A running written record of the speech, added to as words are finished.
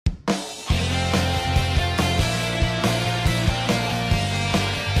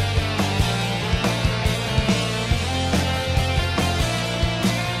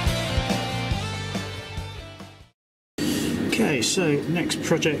so next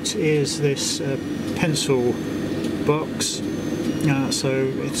project is this pencil box. So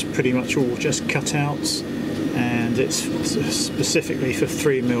it's pretty much all just cutouts, and it's specifically for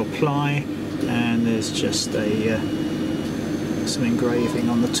 3mm ply, and there's just a some engraving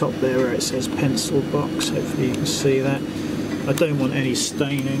on the top there where it says pencil box. Hopefully you can see that. I don't want any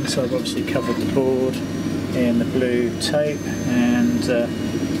staining, so I've obviously covered the board in the blue tape, and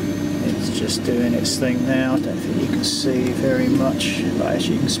it's just doing its thing now. I don't think you can see very much, but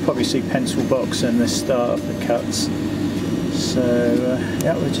actually you can probably see pencil box and the start of the cuts. So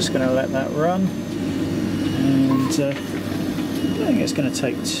yeah, we're just going to let that run, and I don't think it's going to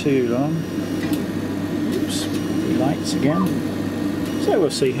take too long. Oops, lights again. So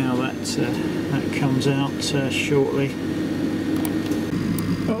we'll see how that comes out shortly.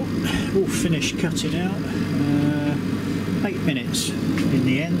 Oh, all finished cutting out. 8 minutes in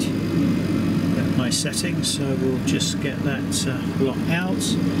the end at my settings, so we'll just get that lot out,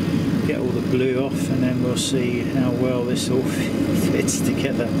 get all the blue off, and then we'll see how well this all fits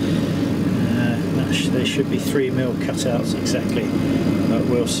together. There should be 3mm cutouts exactly, but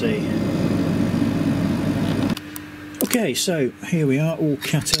we'll see. Okay, so here we are, all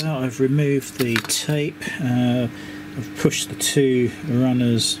cut out. I've removed the tape, I've pushed the two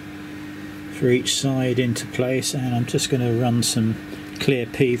runners for each side into place, and I'm just going to run some clear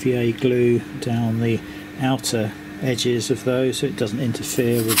PVA glue down the outer edges of those so it doesn't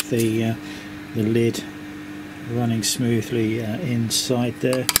interfere with the lid running smoothly inside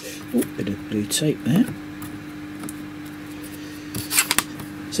there. Oh, bit of blue tape there.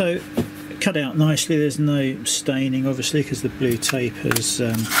 So cut out nicely. There's no staining obviously because the blue tape has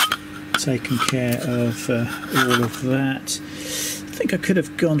taken care of all of that. I think I could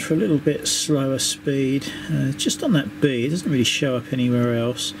have gone for a little bit slower speed just on that B. It doesn't really show up anywhere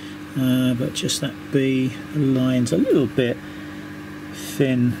else, but just that B line's a little bit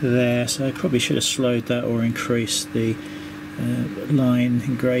thin there, so I probably should have slowed that or increased the line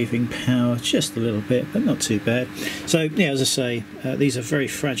engraving power just a little bit, but not too bad. So yeah, as I say, these are very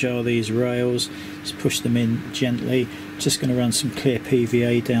fragile, these rails. Just push them in gently. Just going to run some clear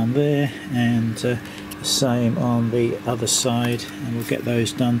PVA down there, and the same on the other side, and we'll get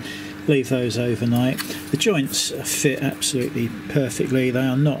those done. Leave those overnight. The joints fit absolutely perfectly. They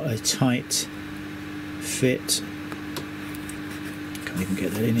are not a tight fit. Can't even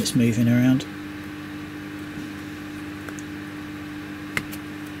get that in, it's moving around.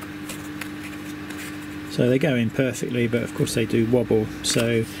 So they go in perfectly, but of course they do wobble.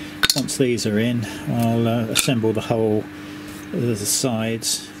 So once these are in, I'll assemble the whole of the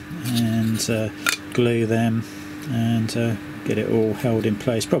sides and glue them and get it all held in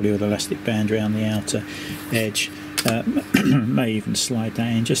place, probably with elastic band around the outer edge. May even slide that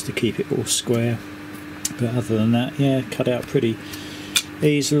in just to keep it all square, but other than that, yeah, cut out pretty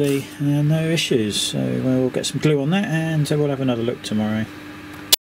easily, no issues. So we'll get some glue on that, and we'll have another look tomorrow.